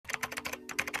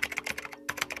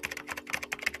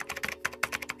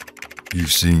You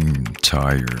seem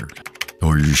tired.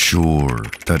 Are you sure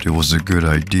that it was a good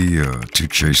idea to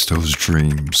chase those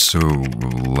dreams so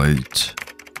late?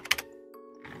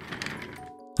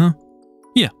 Huh?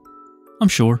 Yeah, I'm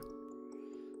sure.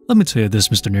 Let me tell you this,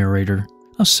 Mr. Narrator.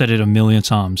 I've said it a million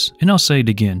times, and I'll say it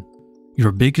again.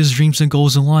 Your biggest dreams and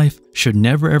goals in life should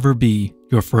never ever be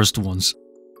your first ones.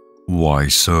 Why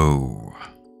so?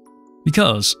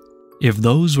 Because if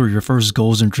those were your first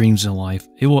goals and dreams in life,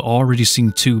 it will already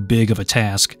seem too big of a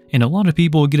task, and a lot of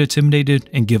people will get intimidated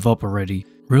and give up already.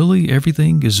 Really,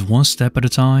 everything is one step at a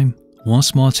time, one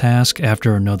small task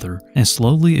after another, and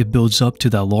slowly it builds up to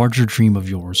that larger dream of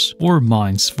yours, or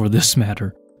mine's for this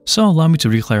matter. So allow me to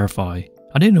re-clarify.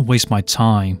 I didn't waste my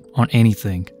time on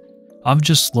anything. I've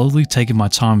just slowly taken my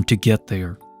time to get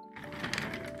there.